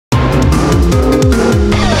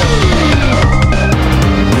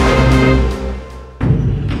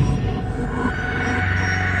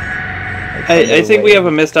I think we have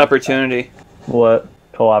a missed opportunity. What?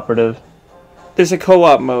 Cooperative? There's a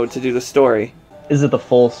co-op mode to do the story. Is it the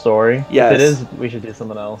full story? Yes. If it is, we should do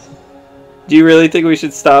something else. Do you really think we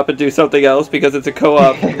should stop and do something else because it's a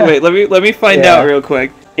co-op? Wait, let me find out real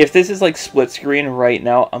quick. If this is like split screen right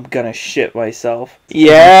now, I'm gonna shit myself.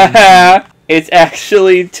 Yeah! It's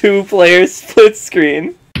actually 2-player split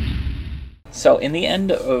screen. So, in the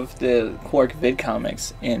end of the Quark vid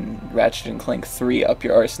comics in Ratchet and Clank 3 Up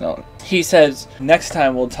Your Arsenal, he says, next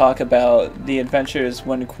time we'll talk about the adventures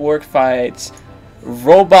when Quark fights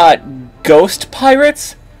robot ghost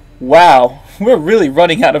pirates? Wow, we're really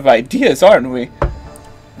running out of ideas, aren't we?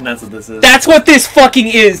 And that's what this is. That's what this fucking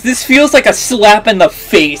is! This feels like a slap in the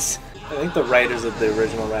face! I think the writers of the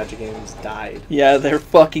original Ratchet games died. Yeah, they're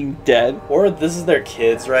fucking dead. Or this is their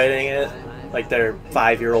kids writing it. Like their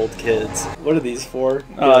 5-year-old kids. What are these for?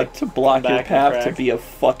 Like to block your path to be a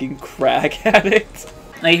fucking crack addict.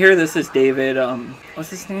 I hear this is David, what's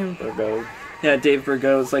his name? Bergeaud. Yeah, Dave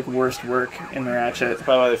Bergeaud's like worst work in the Ratchet. That's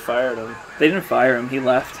probably why they fired him. They didn't fire him, he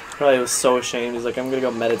left. Probably was so ashamed. He's like, I'm gonna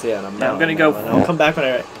go meditate on him. Yeah, I'm gonna go. I'll come back when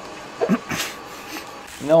I write.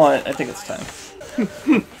 You know what? I think it's time.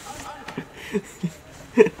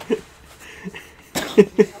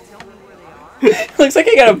 Looks like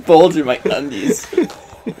I got a bulge in my undies.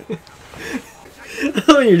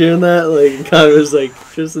 When you're doing that, like, Connor's like,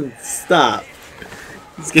 Tristan, stop.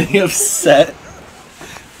 He's getting upset.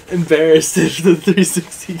 Embarrassed if the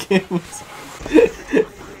 360 game was...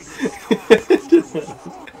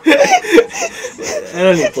 I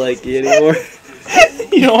don't need Blanky anymore.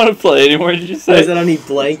 You don't want to play anymore, did you say? I said I don't need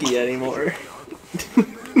Blanky anymore.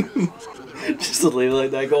 Just to leave it like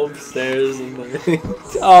that, go upstairs and then...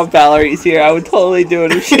 Oh, Valerie's here. I would totally do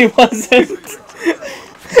it if she wasn't.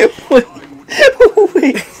 Wait.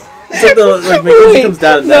 It's like the, like, Mackenzie comes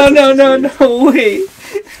down and No, wait.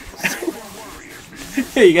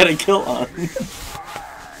 Hey, you gotta kill on.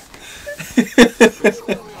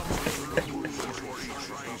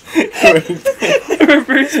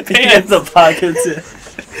 Reverse pants. Get the pockets in.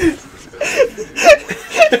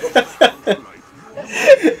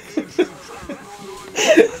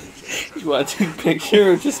 You want to take a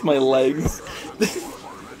picture or just my legs?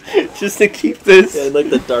 Just to keep this. Yeah,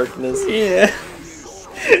 like the darkness. Yeah.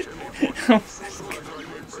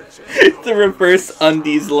 The reverse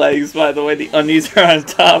undies legs, by the way. The undies are on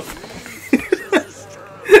top.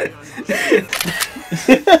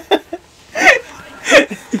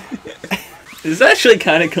 It's actually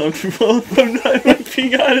kind of comfortable, if I'm not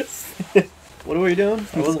being honest. What are we doing?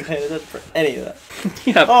 I wasn't paying attention for any of that.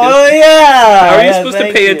 Yeah, oh yeah! How are you supposed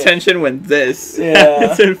to pay attention when this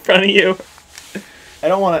is in front of you? I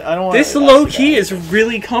don't want to. This low key is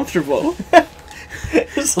really comfortable.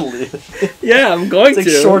 Just leave it. Yeah, I'm going it's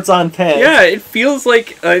to. Like shorts on pants. Yeah, it feels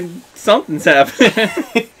like something's happening.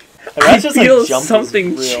 I feel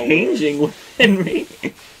something changing within me.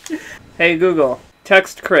 Hey Google,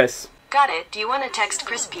 text Chris. Got it. Do you want to text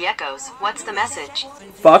Crispy Echoes? What's the message?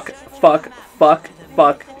 Fuck,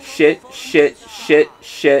 shit,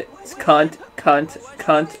 cunt,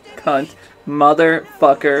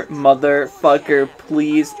 motherfucker,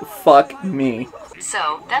 please fuck me.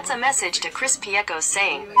 So, that's a message to Crispy Echoes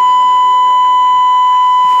saying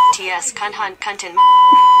TS cunt cuntin.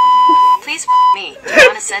 Please f me. Do you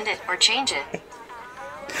want to send it or change it?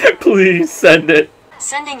 Please send it.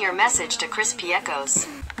 Sending your message to Crispy Echoes.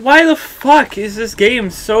 Why the fuck is this game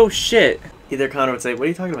so shit? Either Connor would say, what are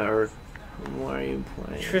you talking about? Or, why are you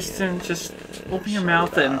playing? Tristan, just open your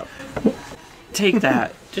mouth and take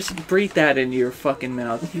that. Just breathe that into your fucking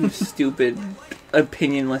mouth, you stupid,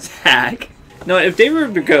 opinionless hack. No, if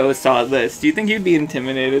David Bergeaud saw this, do you think he'd be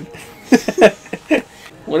intimidated?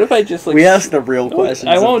 What if I just like... We asked the real questions.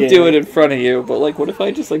 I won't do it in front of you, but like, what if I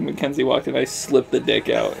just like Mackenzie walked in and I slipped the dick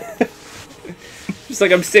out? Just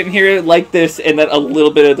like I'm sitting here like this, and then a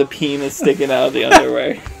little bit of the peen is sticking out of the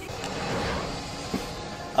underwear.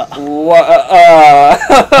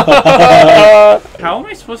 How am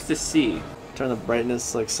I supposed to see? Turn the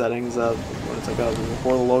brightness like settings up when it's like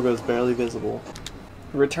before the logo is barely visible.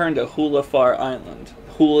 Return to Hulafar Island.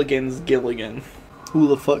 Hooligans Gilligan. Who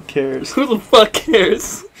the fuck cares? Who the fuck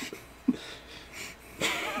cares?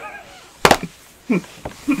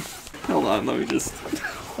 Hold on, let me just...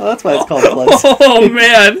 Oh, that's why it's called Blood. Oh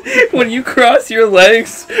man, when you cross your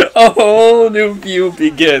legs, a whole new view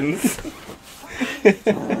begins. Did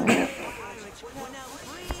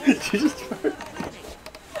you just fart?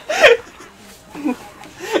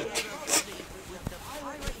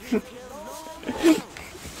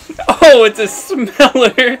 No, it's a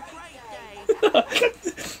smeller.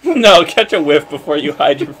 No, catch a whiff before you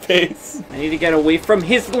hide your face. I need to get away from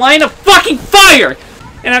his line of fucking fire!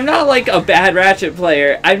 And I'm not like a bad Ratchet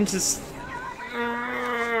player. I'm just...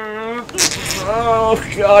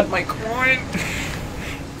 Oh god, my coin.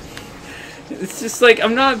 It's just like,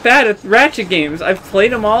 I'm not bad at Ratchet games. I've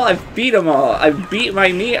played them all, I've beat them all. I've beat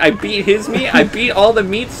my meat, I beat his meat, I beat all the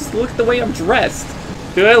meats. Just look at the way I'm dressed.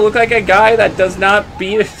 Do I look like a guy that does not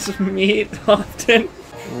beat his meat often?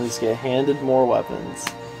 We just get handed more weapons.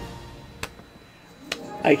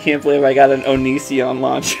 I can't believe I got an Onision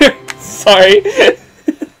launcher. Sorry.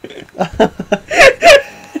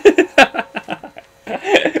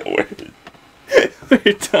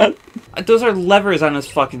 We're done. Those are levers on his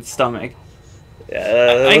fucking stomach.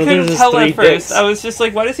 I couldn't tell at first. Dicks. I was just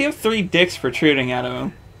like, why does he have 3 dicks protruding out of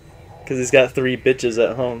him? Because he's got 3 bitches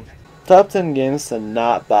at home. Top 10 games to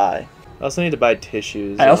not buy. I also need to buy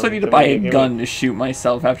tissues. I also need to buy a gun to shoot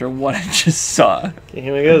myself after what I just saw.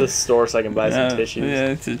 Can we go to the store so I can buy some tissues? Yeah,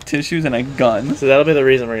 it's tissues and a gun. So that'll be the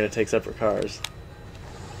reason we're gonna take separate cars.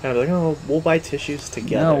 Kind of like, oh, we'll buy tissues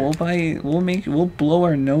together. No, we'll blow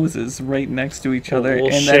our noses right next to each other,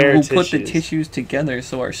 We'll and share then we'll put the tissues. tissues together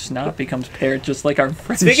so our snot becomes paired, just like our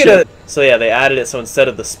friendship. Speaking of, so yeah, they added it so instead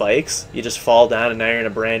of the spikes, you just fall down and now you're in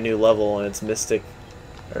a brand new level and it's Mystic,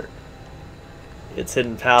 or it's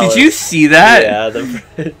Hidden Palace. Did you see that? Yeah, the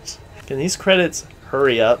bridge. Can these credits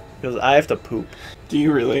hurry up? Because I have to poop. Do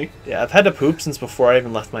you really? Yeah, I've had to poop since before I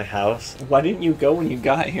even left my house. Why didn't you go when you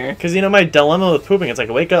got here? Because, you know, my dilemma with pooping, it's like,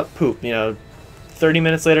 I wake up, poop, you know, 30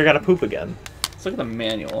 minutes later, gotta poop again. Let's look at the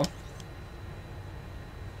manual.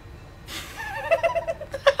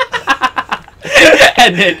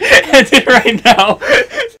 End it right now.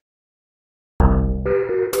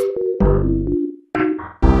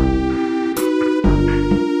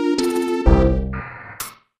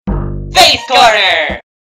 Face corner.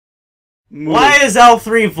 Move. Why is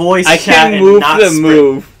L3 voice I chat can and move not the sprint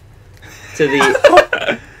move to the...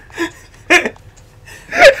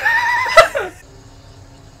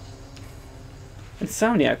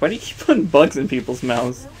 Insomniac, why do you keep putting bugs in people's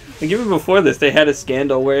mouths? Like, even before this, they had a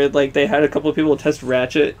scandal where, like, they had a couple of people test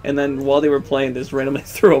Ratchet, and then while they were playing, they just randomly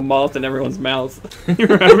threw a moth in everyone's mouth. You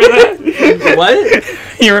remember that?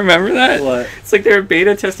 What? You remember that? What? It's like they were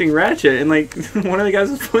beta testing Ratchet, and, like, one of the guys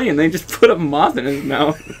was playing, and they just put a moth in his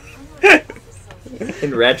mouth.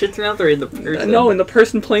 In Ratchet's mouth or in the person? No, in the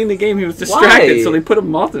person playing the game, he was distracted, Why? so they put a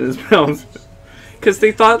moth in his mouth. Because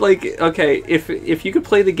they thought, like, okay, if you could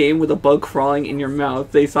play the game with a bug crawling in your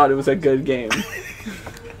mouth, they thought it was a good game.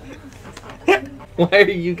 Why are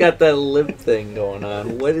you got that lip thing going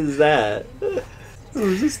on? What is that?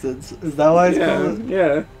 Resistance. Is that why it's called?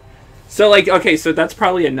 Yeah. So, like, okay, so that's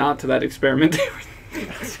probably a nod to that experiment they were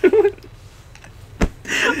doing.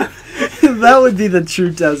 That would be the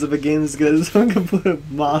true test if a game is good. Someone can put a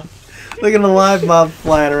moth, like an alive moth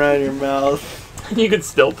flying around your mouth. You could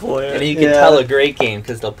still play And it. you can Yeah. tell a great game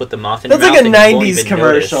because they'll put them off in That's your like mouth a and you won't 90s even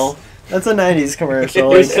commercial. notice. That's a 90s commercial.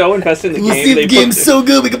 They're so invested in the We'll game. see if they the game's put- so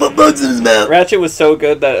good we can put bugs in his mouth. Ratchet was so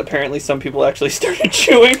good that apparently some people actually started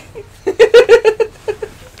chewing.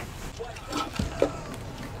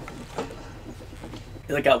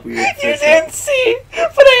 That got weird. You didn't see,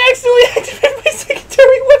 but I accidentally activated my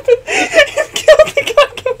secondary weapon and killed the guy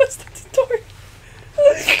who was at the door.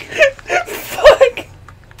 Fuck.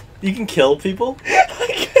 You can kill people?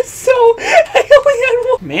 I guess so. I only had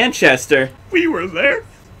one. Manchester. We were there.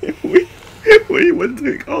 We went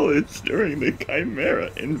to college during the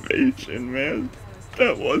Chimera invasion, man.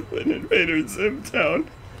 That wasn't Invader Zim Town.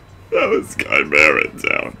 That was Chimera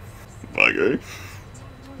Town. Bugger.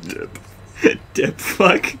 Dip. Dip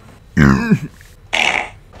fuck.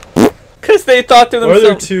 Because they thought to Or are there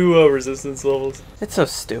themselves... two resistance levels? It's so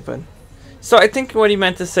stupid. So I think what he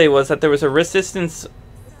meant to say was that there was a resistance...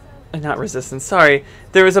 Not resistance, sorry.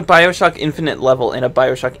 There was a Bioshock Infinite level and a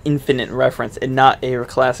Bioshock Infinite reference and not a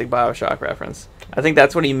classic Bioshock reference. I think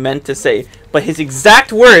that's what he meant to say. But his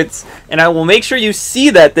exact words, and I will make sure you see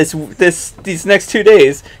that these next 2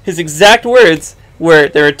 days, his exact words were,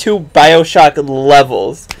 there are 2 Bioshock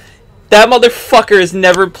levels. That motherfucker has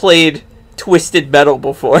never played Twisted Metal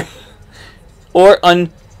before. Or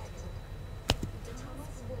Uncharted.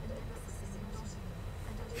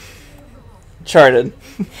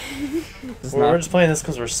 We're just playing this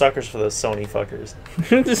because we're suckers for those Sony fuckers.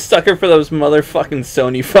 Just sucker for those motherfucking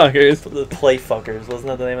Sony fuckers. The Play fuckers. Wasn't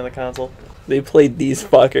that the name of the console? They played these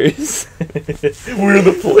fuckers. We're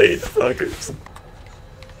the Play fuckers.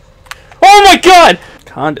 Oh my god!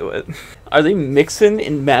 Conduit. Are they mixing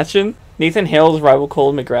and matching? Nathan Hale's rival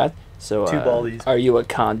Cole McGrath. So, 2 baldies. are you a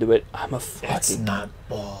conduit? I'm a fucking... It's not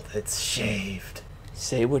bald, it's shaved.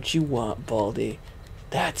 Say what you want, Baldy.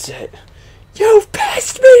 That's it. You've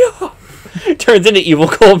pissed me off! Turns into Evil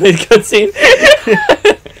Cole mid-cutscene.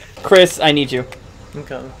 Chris, I need you. I'm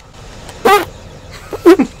coming.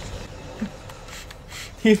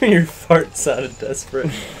 Even your fart sounded desperate.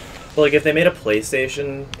 But like, if they made a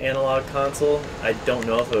PlayStation analog console, I don't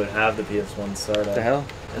know if it would have the PS1 startup. What the hell?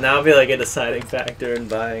 And that would be like a deciding factor in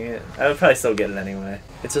buying it. I would probably still get it anyway.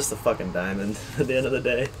 It's just a fucking diamond at the end of the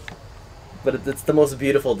day. But it's the most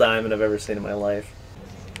beautiful diamond I've ever seen in my life.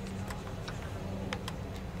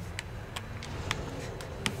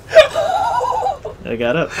 I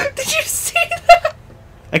got up. Did you see that?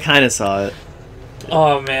 I kind of saw it.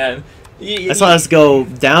 Oh, man. I saw us go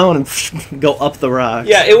down and go up the rocks.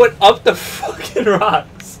 Yeah, it went up the fucking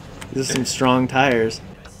rocks. These are some strong tires.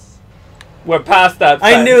 We're past that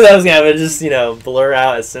fence. I knew that was gonna just, you know, blur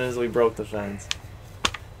out as soon as we broke the fence.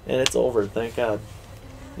 And it's over, thank God.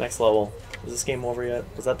 Next level. Is this game over yet?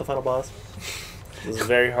 Was that the final boss? It was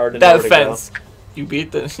very hard to know That where fence. to go. You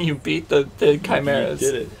beat the chimeras.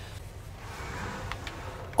 You did it.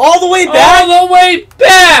 All the way back? All the way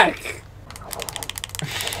back!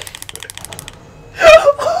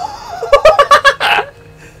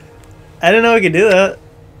 I didn't know we could do that.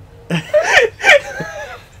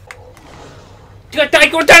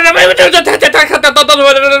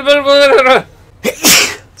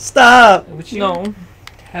 Stop! Would you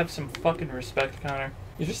have some fucking respect, Connor?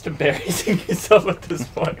 You're just embarrassing yourself at this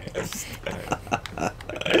point.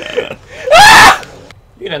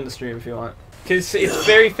 You can end the stream if you want. Because it's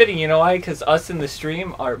very fitting, you know why? Because us in the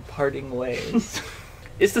stream are parting ways.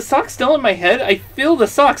 Is the sock still in my head? I feel the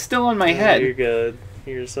sock still on my head. You're good.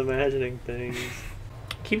 You're just imagining things.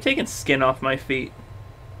 Keep taking skin off my feet.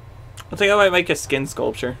 I think I might make a skin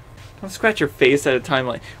sculpture. Don't scratch your face at a time.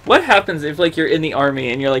 Like, what happens if like you're in the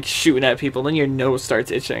army and you're like shooting at people, then your nose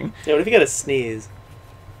starts itching? Yeah, what if you gotta sneeze?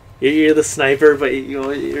 You're the sniper, but you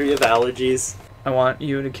have allergies. I want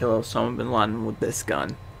you to kill Osama bin Laden with this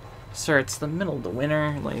gun. Sir, it's the middle of the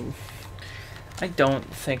winter. Like, I don't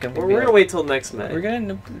think I'm gonna We're gonna wait till next May. We're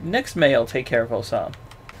gonna... Next May, I'll take care of Osama.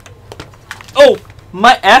 Oh!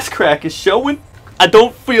 My ass crack is showing! I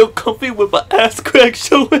don't feel comfy with my ass crack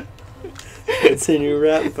showing! It's in your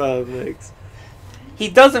rap mix. He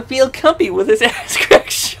doesn't feel comfy with his ass crack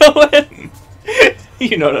showing!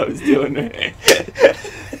 You know what I was doing, right?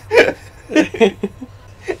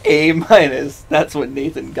 A-. That's what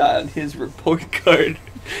Nathan got on his report card.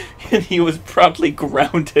 And he was promptly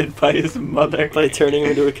grounded by his mother. By turning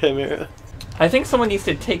him into a chimera. I think someone needs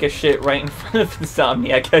to take a shit right in front of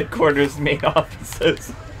Insomniac headquarters main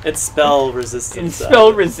offices. It's spell resistance. And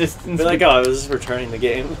spell resistance. Be like, oh, I was just returning the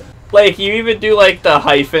game. Like, you even do like the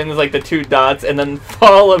hyphens, like the 2 dots, and then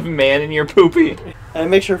Fall of Man in your poopy.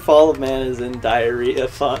 And make sure Fall of Man is in diarrhea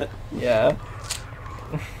font. Yeah.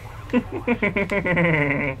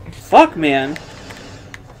 Fuck, man.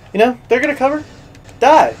 You know, they're gonna cover.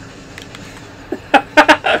 Die.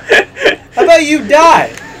 How about you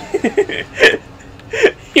die?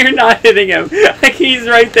 You're not hitting him. Like, he's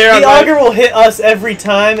right there. The auger will hit us every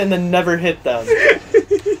time and then never hit them.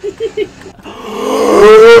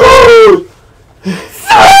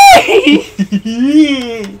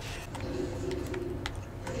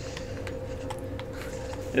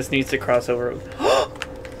 This needs to cross over.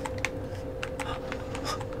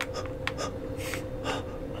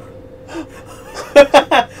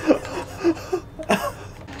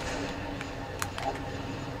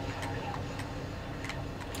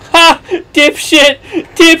 Ha! Dipshit!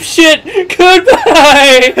 Dipshit!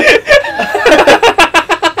 Goodbye!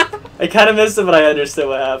 I kind of missed it, but I understood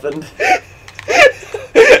what happened.